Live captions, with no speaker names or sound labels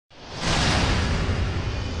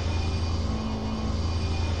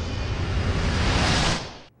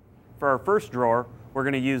For our first drawer, we're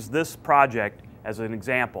going to use this project as an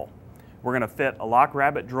example. We're going to fit a Lock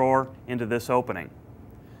Rabbet drawer into this opening.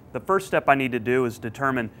 The first step I need to do is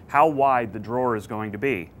determine how wide the drawer is going to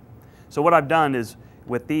be. So what I've done is,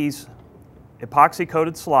 with these epoxy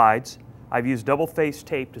coated slides, I've used double-faced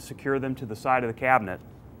tape to secure them to the side of the cabinet.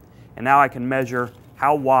 And now I can measure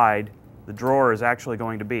how wide the drawer is actually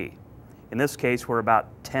going to be. In this case, we're about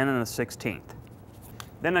 10 1/16.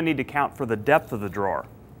 Then I need to count for the depth of the drawer.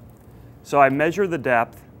 So I measure the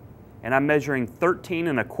depth, and I'm measuring 13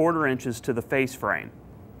 1/4 inches to the face frame.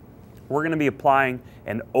 We're going to be applying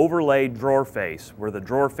an overlaid drawer face, where the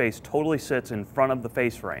drawer face totally sits in front of the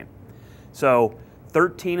face frame. So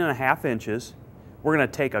 13 1/2 inches, we're going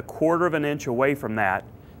to take 1/4 inch away from that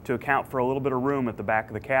to account for a little bit of room at the back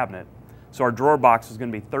of the cabinet. So our drawer box is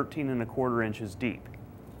going to be 13 1/4 inches deep.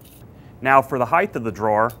 Now for the height of the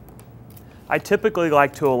drawer, I typically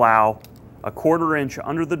like to allow 1/4 inch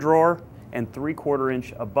under the drawer and 3/4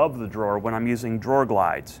 inch above the drawer when I'm using drawer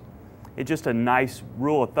glides. It's just a nice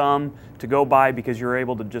rule of thumb to go by, because you're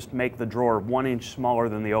able to just make the drawer 1 inch smaller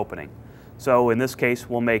than the opening. So in this case,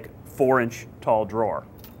 we'll make 4-inch tall drawer.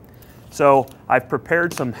 So I've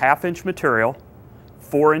prepared some 1/2 inch material,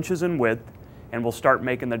 4 inches in width, and we'll start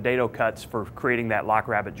making the dado cuts for creating that Lock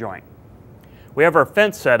Rabbet joint. We have our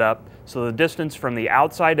fence set up so the distance from the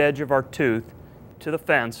outside edge of our tooth to the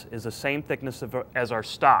fence is the same thickness as our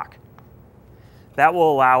stock. That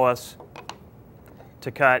will allow us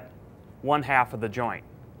to cut 1/2 of the joint.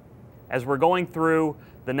 As we're going through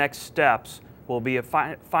the next steps, we'll be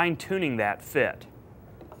fine-tuning that fit.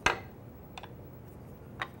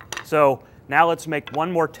 So now let's make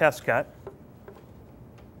one more test cut.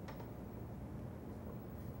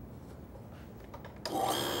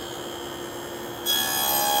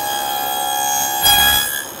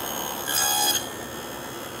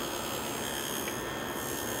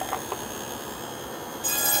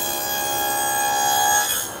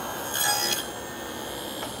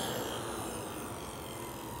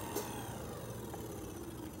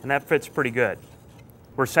 And that fits pretty good.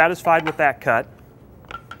 We're satisfied with that cut.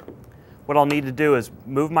 What I'll need to do is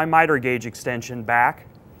move my miter gauge extension back.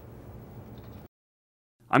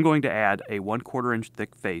 I'm going to add a 1/4 inch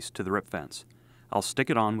thick face to the rip fence. I'll stick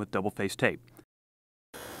it on with double-faced tape.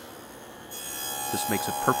 This makes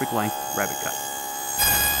a perfect length rabbet cut.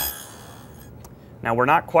 Now we're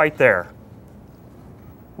not quite there.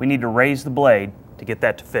 We need to raise the blade to get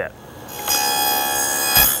that to fit.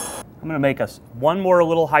 I'm going to make one more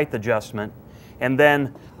little height adjustment, and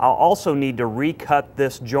then I'll also need to recut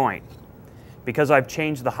this joint. Because I've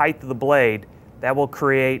changed the height of the blade, that will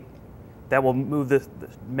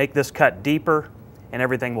make this cut deeper, and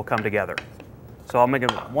everything will come together. So I'll make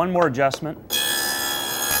one more adjustment.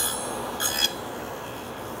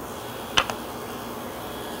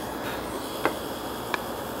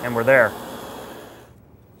 And we're there.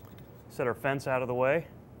 Set our fence out of the way.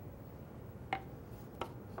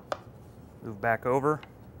 Move back over.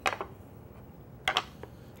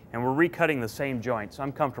 And we're recutting the same joint, so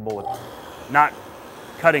I'm comfortable with not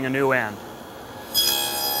cutting a new end.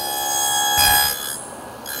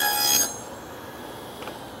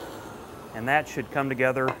 And that should come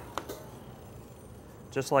together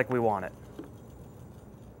just like we want it.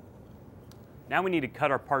 Now we need to cut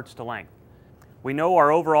our parts to length. We know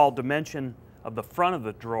our overall dimension of the front of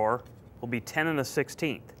the drawer will be 10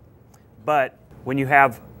 1/16. But when you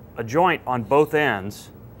have a joint on both ends,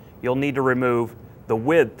 you'll need to remove the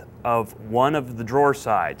width of one of the drawer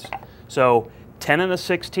sides. So 10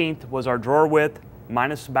 1/16 was our drawer width,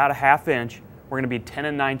 minus about 1/2 inch. We're going to be 10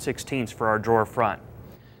 9/16 for our drawer front.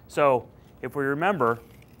 So if we remember,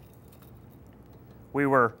 we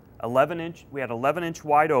had 11 inch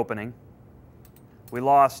wide opening. We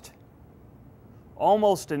lost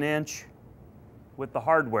almost an inch with the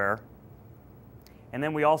hardware, and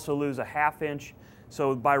then we also lose 1/2 inch.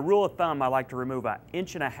 So by rule of thumb, I like to remove 1.5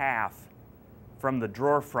 inches from the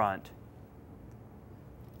drawer front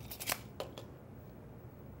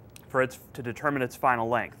to determine its final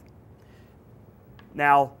length.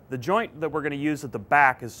 Now, the joint that we're going to use at the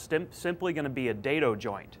back is simply going to be a dado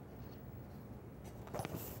joint.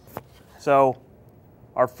 So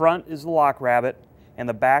our front is the Lock Rabbet and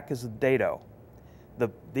the back is the dado.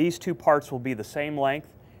 These two parts will be the same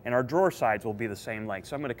length, and our drawer sides will be the same length.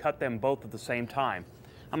 So I'm going to cut them both at the same time.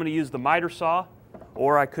 I'm going to use the miter saw,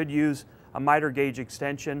 or I could use a miter gauge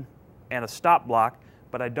extension and a stop block,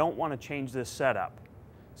 but I don't want to change this setup.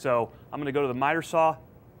 So I'm going to go to the miter saw,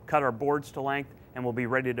 cut our boards to length, and we'll be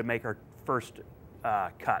ready to make our first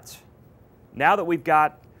cuts. Now that we've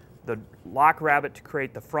got the Lock Rabbet to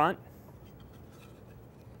create the front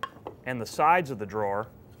and the sides of the drawer,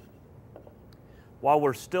 while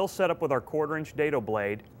we're still set up with our 1/4" dado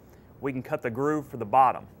blade, we can cut the groove for the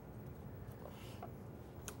bottom.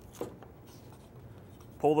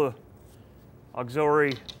 Pull the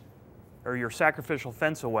auxiliary or your sacrificial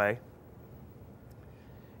fence away,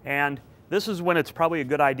 and this is when it's probably a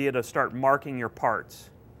good idea to start marking your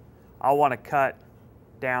parts. I'll want to cut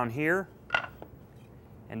down here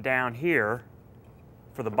and down here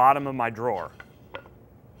for the bottom of my drawer.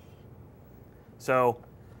 So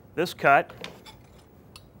this cut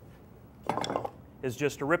is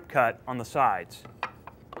just a rip cut on the sides.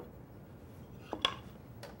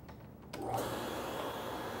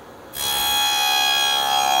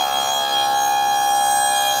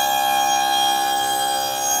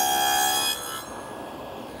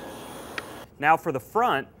 Now for the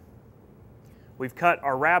front, we've cut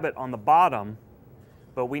our rabbet on the bottom,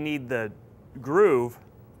 but we need the groove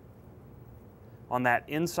on that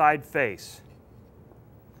inside face.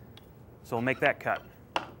 So we'll make that cut.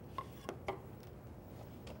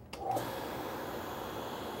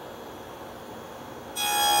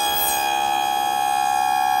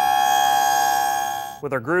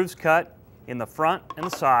 With our grooves cut in the front and the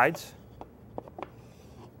sides,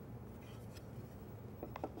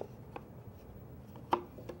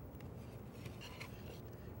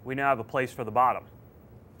 we now have a place for the bottom.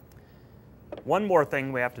 One more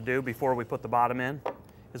thing we have to do before we put the bottom in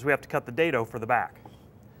is we have to cut the dado for the back.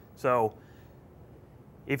 So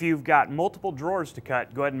if you've got multiple drawers to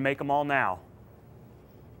cut, go ahead and make them all now.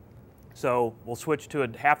 So we'll switch to a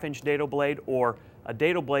 1/2" dado blade or a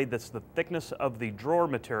dado blade that's the thickness of the drawer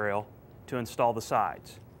material to install the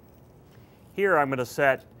sides. Here I'm going to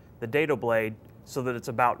set the dado blade so that it's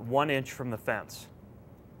about 1 inch from the fence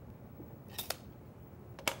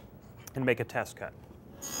and make a test cut.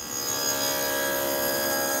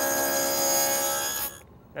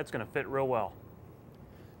 That's going to fit real well.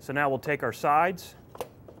 So now we'll take our sides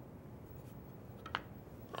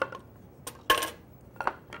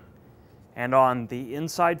and on the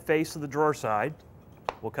inside face of the drawer side,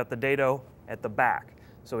 we'll cut the dado at the back.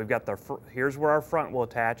 So we've got here's where our front will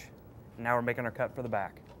attach, and now we're making our cut for the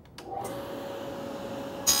back.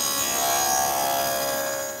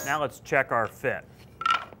 Now let's check our fit.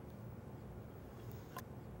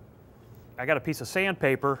 I got a piece of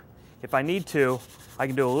sandpaper. If I need to, I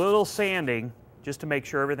can do a little sanding just to make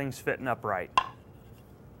sure everything's fitting up right.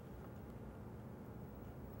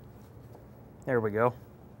 There we go.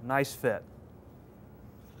 Nice fit.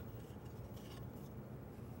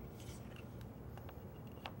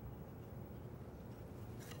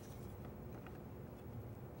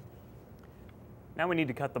 Now we need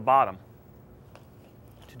to cut the bottom.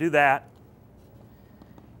 To do that,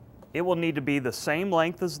 it will need to be the same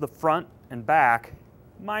length as the front and back,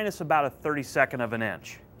 minus about a 32nd of an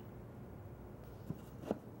inch.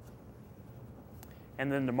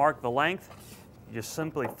 And then to mark the length, you just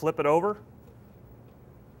simply flip it over.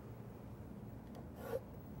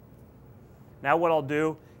 Now what I'll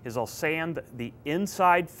do is I'll sand the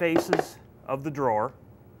inside faces of the drawer,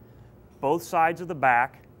 both sides of the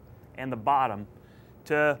back and the bottom,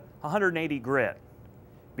 to 180 grit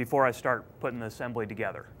before I start putting the assembly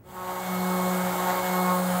together.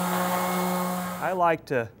 I like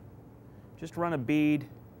to just run a bead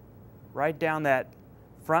right down that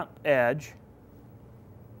front edge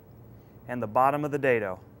and the bottom of the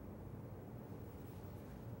dado.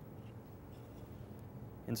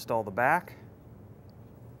 Install the back.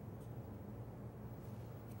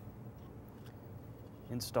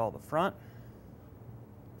 Install the front.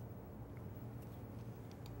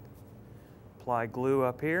 Apply glue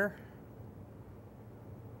up here.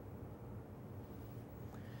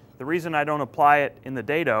 The reason I don't apply it in the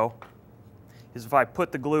dado is if I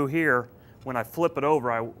put the glue here, when I flip it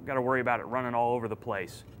over, I got to worry about it running all over the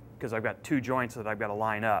place because I've got 2 joints that I've got to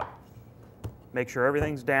line up. Make sure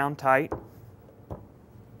everything's down tight.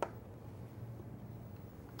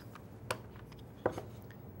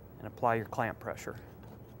 And apply your clamp pressure.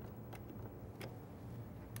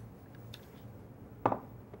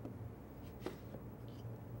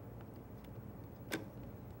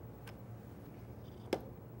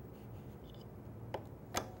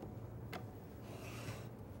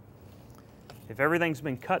 If everything's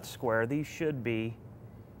been cut square, these should be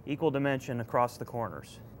equal dimension across the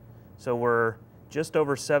corners. So we're just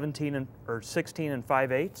over 16 and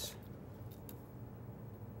 5/8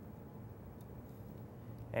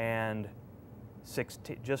 and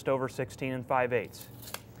just over 16 and 5/8.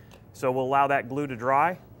 So we'll allow that glue to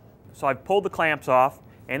dry. So I've pulled the clamps off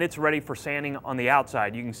and it's ready for sanding on the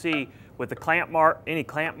outside. You can see with the clamp any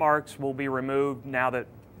clamp marks will be removed now that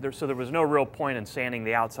so there was no real point in sanding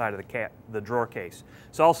the outside of the drawer case.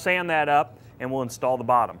 So I'll sand that up and we'll install the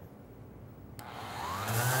bottom.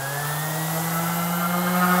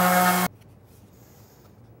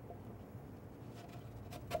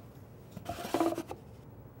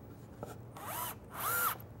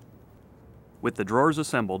 With the drawers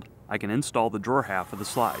assembled, I can install the drawer half of the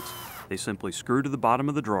slides. They simply screw to the bottom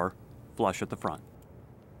of the drawer, flush at the front.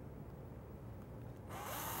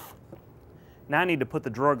 Now I need to put the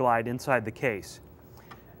drawer glide inside the case.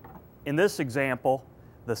 In this example,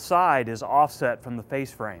 the side is offset from the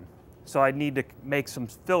face frame, so I need to make some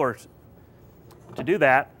fillers. To do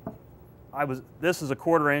that, this is a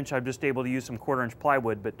 1/4 inch. I'm just able to use some 1/4 inch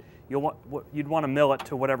plywood, but you'd want to mill it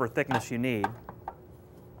to whatever thickness you need.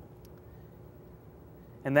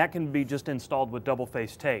 And that can be just installed with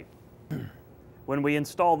double-face tape. When we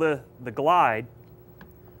install the glide,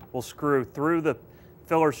 we'll screw through the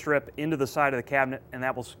filler strip into the side of the cabinet, and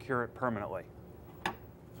that will secure it permanently.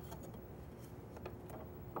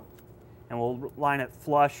 And we'll line it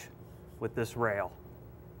flush with this rail.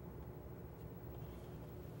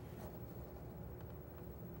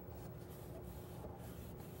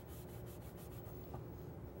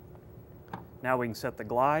 Now we can set the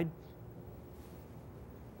glide.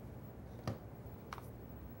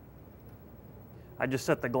 I just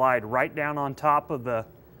set the glide right down on top of the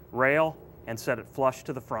rail and set it flush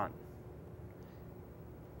to the front.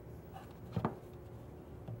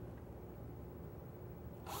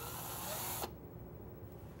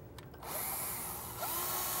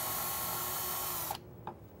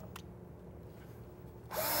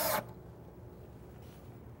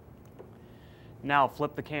 Now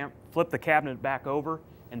flip the cabinet back over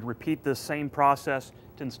and repeat this same process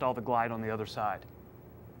to install the glide on the other side.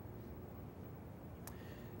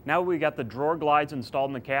 Now we got the drawer glides installed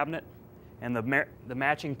in the cabinet and the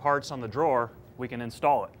matching parts on the drawer, we can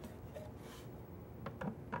install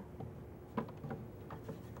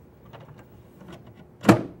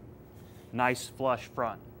it. Nice flush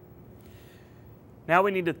front. Now we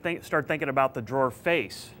need to start thinking about the drawer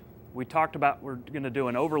face. We talked about we're going to do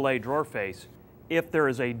an overlay drawer face. If there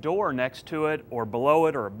is a door next to it or below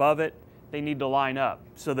it or above it, they need to line up.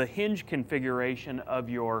 So the hinge configuration of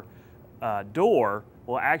your door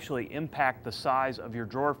will actually impact the size of your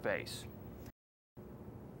drawer face.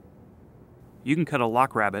 You can cut a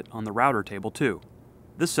lock rabbet on the router table too.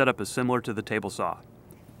 This setup is similar to the table saw.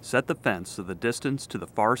 Set the fence so the distance to the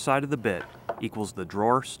far side of the bit equals the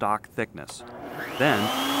drawer stock thickness. Then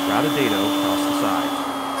route a dado across the sides.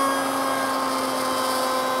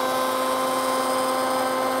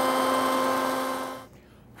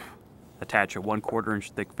 Attach a 1/4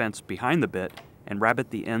 inch thick fence behind the bit and rabbet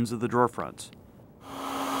the ends of the drawer fronts.